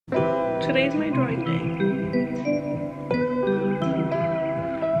Today's my drawing day.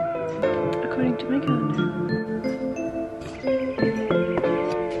 According to my calendar.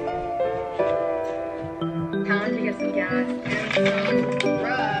 Time to get some gas and some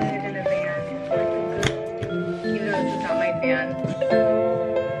rub in a van. Even though this is not my van.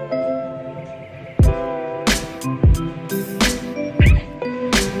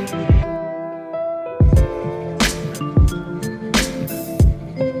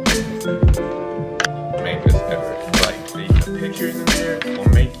 Make us ever like the pictures in there will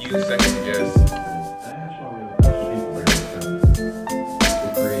make you second guess. That's why we have people here. We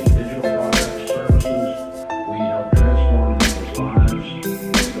create digital products, services. We help transform people's lives.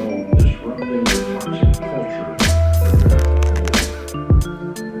 So disrupting the toxic culture.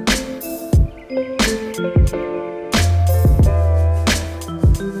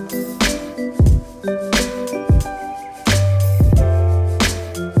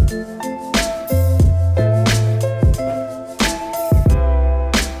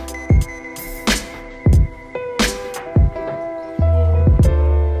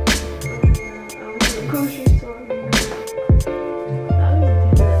 Grocery store. I would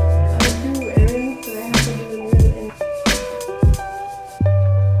do errands that I have to do in real life.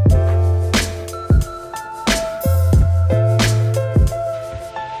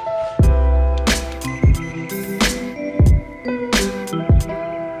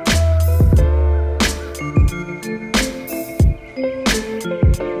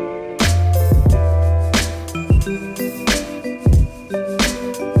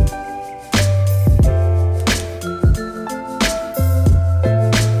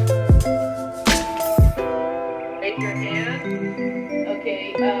 Raise your hand. Okay,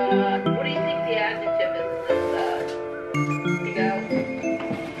 what do you think the adjective is in this, you go?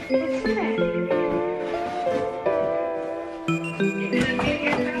 What's that? You gonna name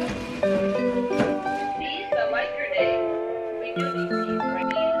yourself? These, I like your name. We do need these, right?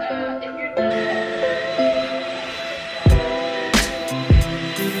 If you're done.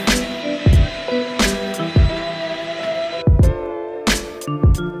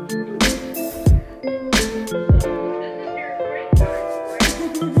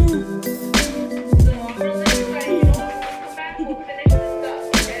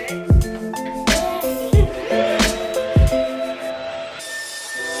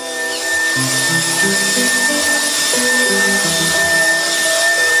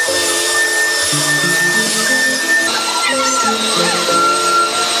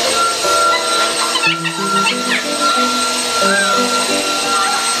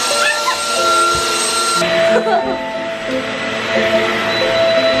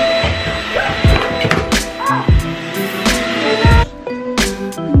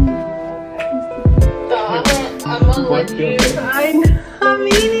 I'm gonna let you I'm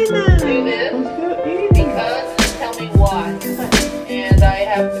eating them. do this because tell me why. And I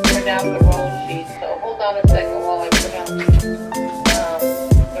have to print out the roll sheet. So hold on a second while I print out the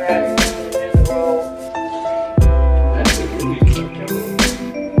rest to do the roll. That's a really good camera.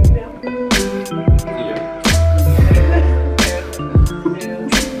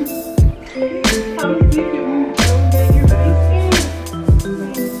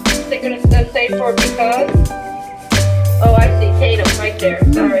 They're gonna say for because. Oh, I see Tatum right there.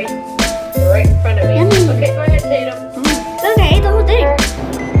 Sorry, you're right in front of me. Okay, go ahead, Tatum. Okay, the whole thing.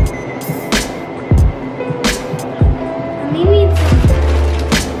 Maybe it's...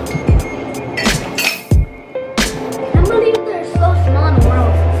 I can't believe they're so small in the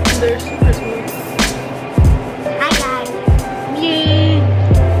world. They're super small. Hi guys. Yay.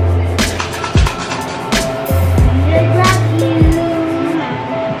 I love you.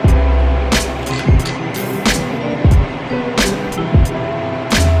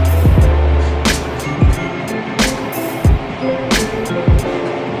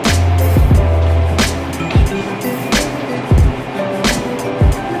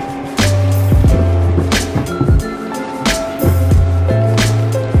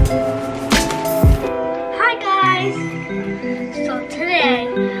 Hi guys! So today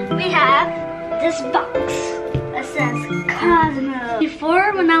we have this box that says Cosmo.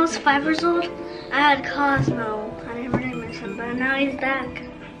 Before, when I was 5 years old, I had Cosmo. I never named my son, but now he's back.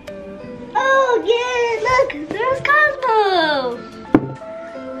 Oh yeah, look! There's Cosmo!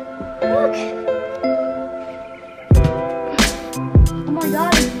 Look! Oh my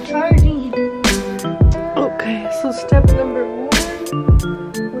god, it's charging. Okay, so step number 1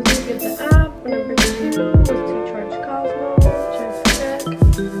 was to get the app. Number 2 was to charge Cosmo, check check. And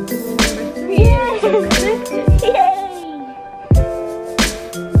then number 3 Yay! is to connect it. Yay!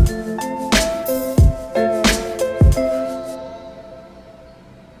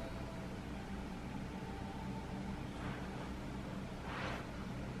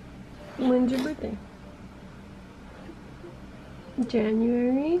 When's your birthday?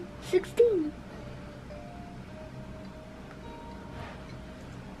 January 16.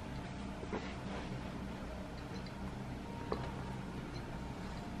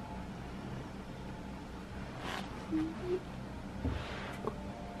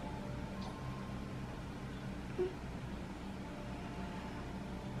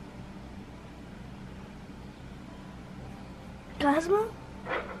 Cosmo?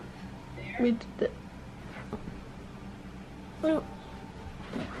 We did that. Well,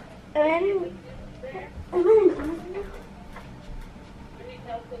 We need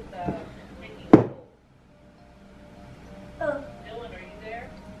help with taking photos. oh, Dylan, are you there?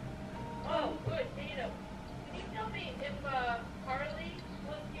 Oh, good. Dana, can you tell me if Carly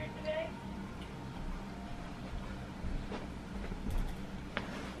was here today?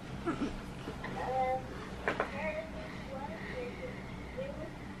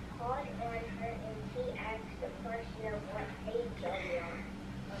 Okay.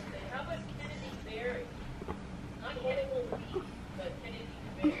 How about Kennedy Berry? Not Kennedy Beach, but Kennedy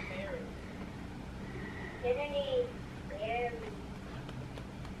Berry.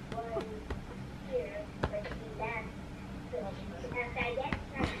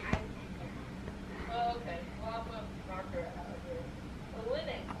 Oh, okay. Well, I'm gonna mark her out here. So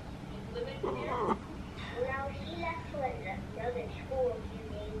Linux. Was Linux here?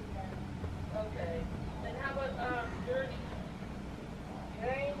 Okay. Then how about Journey?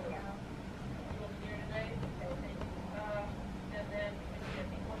 Was here today? Okay. And then I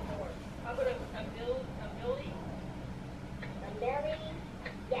think one more. How about a Millie?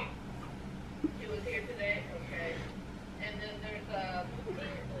 She was here today? Okay. And then there's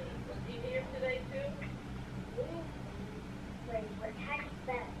Kingsley. Was he here today too? Let's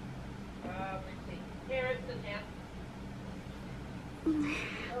see. Harrison, yeah.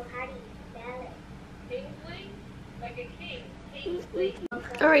 Kingsley? Like a king. Kingsley.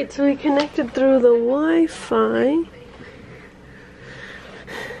 Alright, so we connected through the Wi-Fi.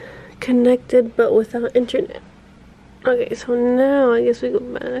 Connected but without internet. Okay, so now I guess we go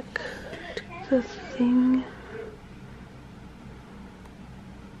back to the thing.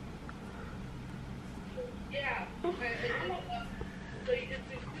 Yeah. So you just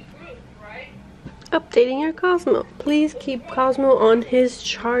do 2 groups, right? Updating your Cosmo. Please keep Cosmo on his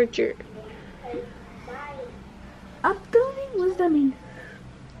charger. updating? What does that mean?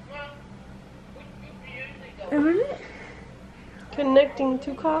 Well, which group do you usually go with? Connecting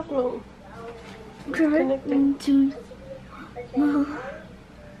to Cosmo. Connecting to.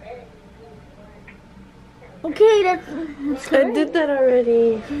 Okay, that's I right. did that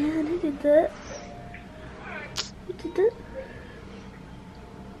already. Yeah, I did that. You did that.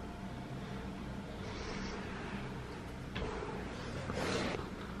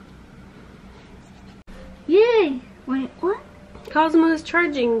 Yay! Wait, what? Cosmo is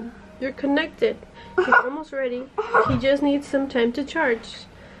charging. You're connected. He's almost ready. He just needs some time to charge.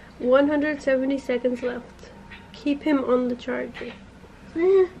 170 seconds left. Keep him on the charger.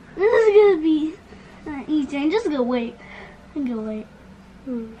 This is gonna be easy. I'm just gonna wait. I'm gonna wait.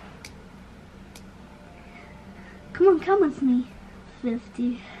 Come on, count with me.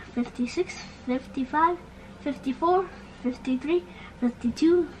 50, 56, 55, 54, 53,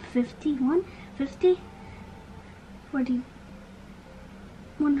 52, 51, 50, 40,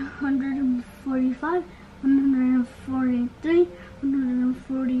 145, 143,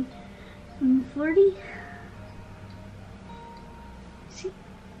 140, 140. See?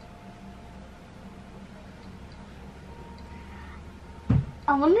 I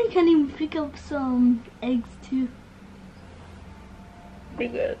wonder if I can even pick up some eggs too. You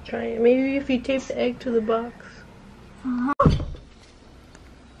gotta try it. Maybe if you tape the egg to the box.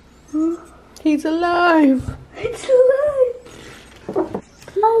 He's alive! It's alive!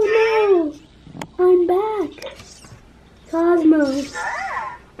 Oh no! I'm back! Cosmo!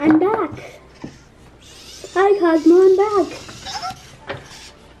 I'm back! Hi Cosmo, I'm back!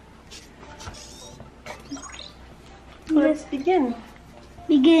 Let's begin.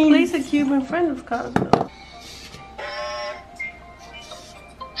 Begin! Place a cube in front of Cosmo.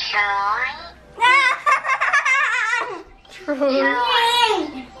 Troy.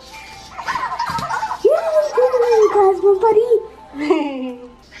 Yay! Yay! Cosmo buddy!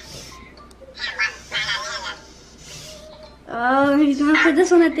 Oh, he's going for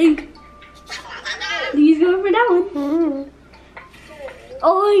this one, I think. He's going for that one.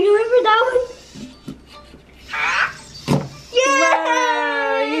 Oh, he's going for that one.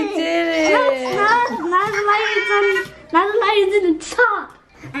 Wow, you did it! Now the light is in the top.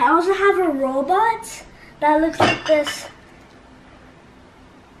 I also have a robot that looks like this.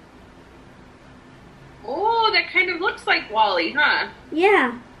 like Wally, huh?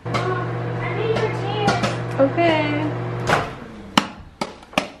 Yeah. I need your chairs. Okay.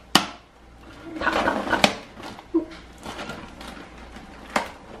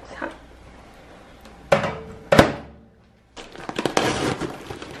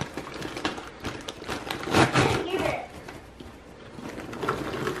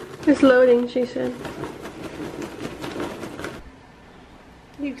 It's loading, she said.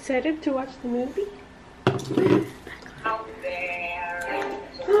 You excited to watch the movie? Out there,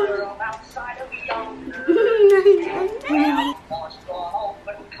 there's a world outside of yonder. Lost on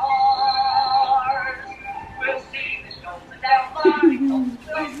open cars. We'll see the shows that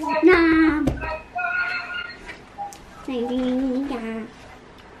Nah.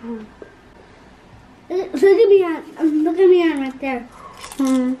 Look at me on right there.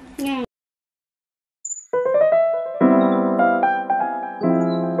 Yeah.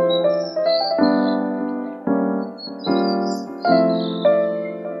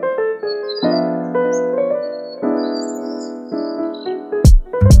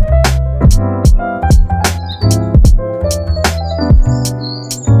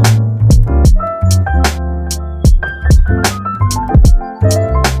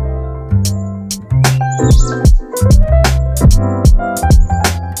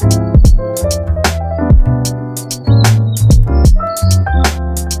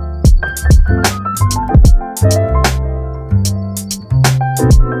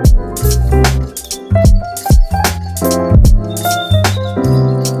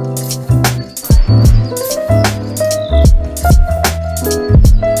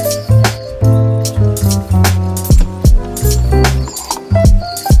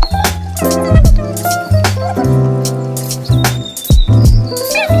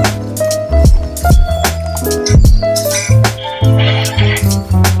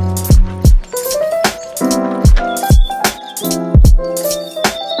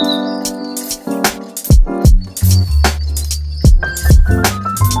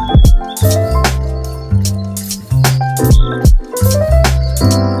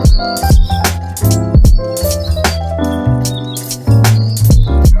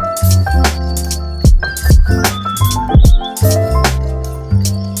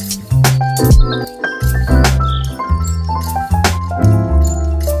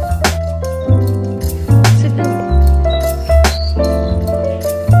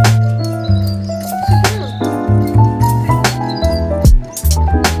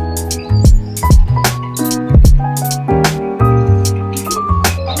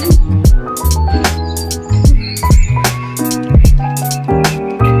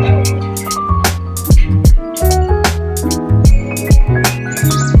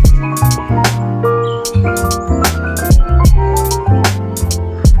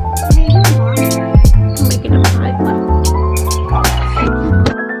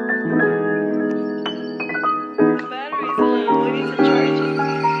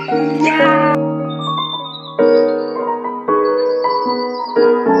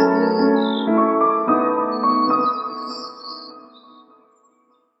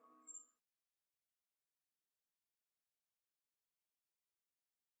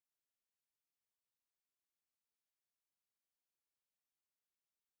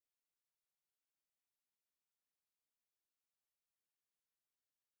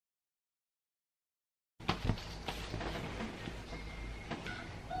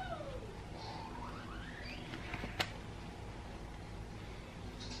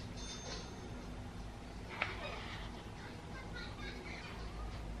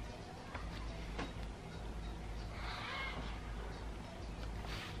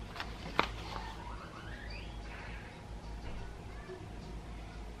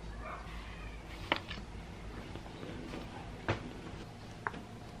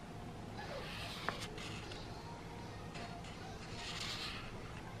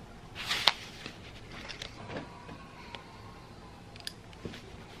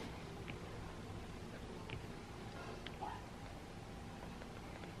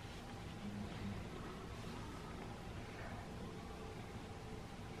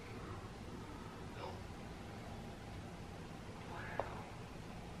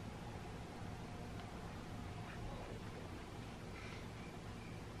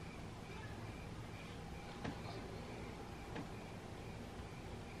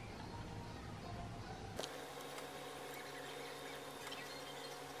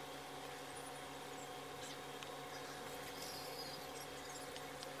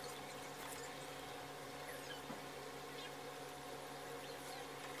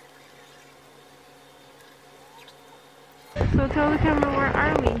 So tell the camera, where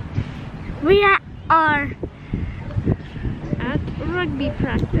are we? We are rugby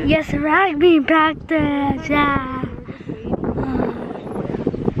practice. Yes, rugby practice. Yeah.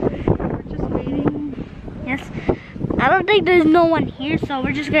 We're just waiting. Yes. I don't think there's no one here, so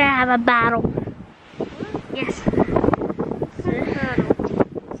we're just gonna have a battle. Yes.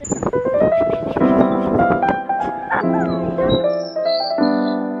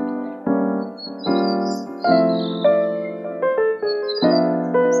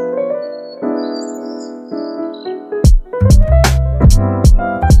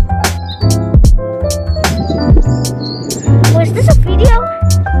 Was this a video?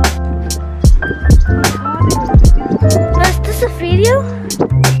 Was this a video?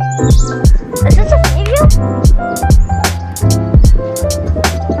 Is this a video?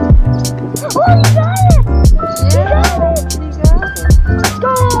 Oh, you got it! You got it!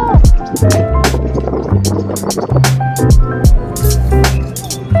 Go!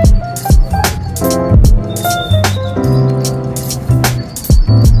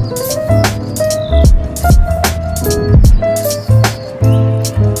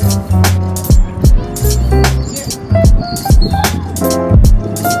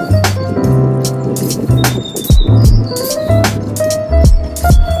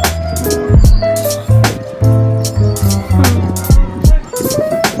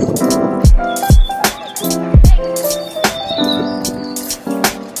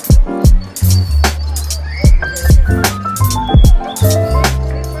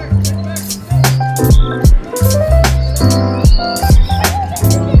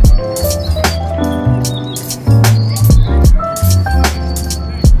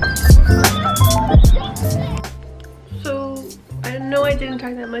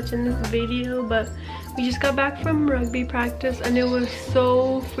 In this video, but we just got back from rugby practice and it was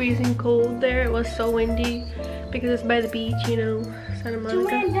so freezing cold there. It was so windy because it's by the beach, you know, Santa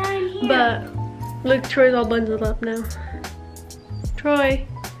Monica. But look, Troy's all bundled up now. Troy,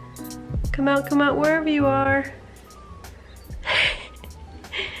 come out wherever you are.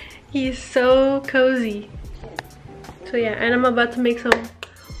 He's so cozy. So yeah, and I'm about to make some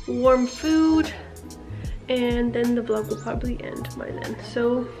warm food and then the vlog will probably end by then.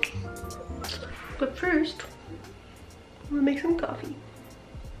 So, but first, I'm gonna make some coffee.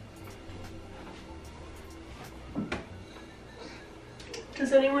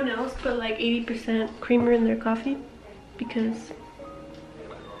 Does anyone else put like 80% creamer in their coffee? Because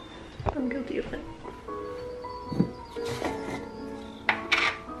I'm guilty of that.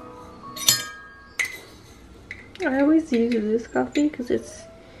 I always use this coffee because it's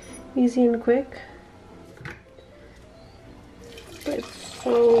easy and quick. But it's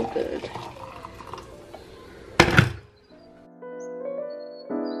so good.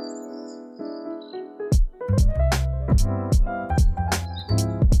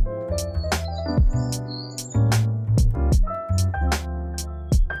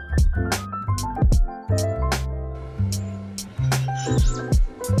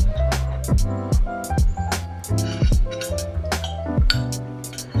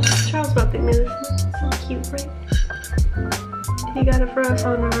 Charles bought me this. It's so cute, right? He got it for us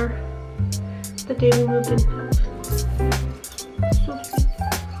on the day we moved in.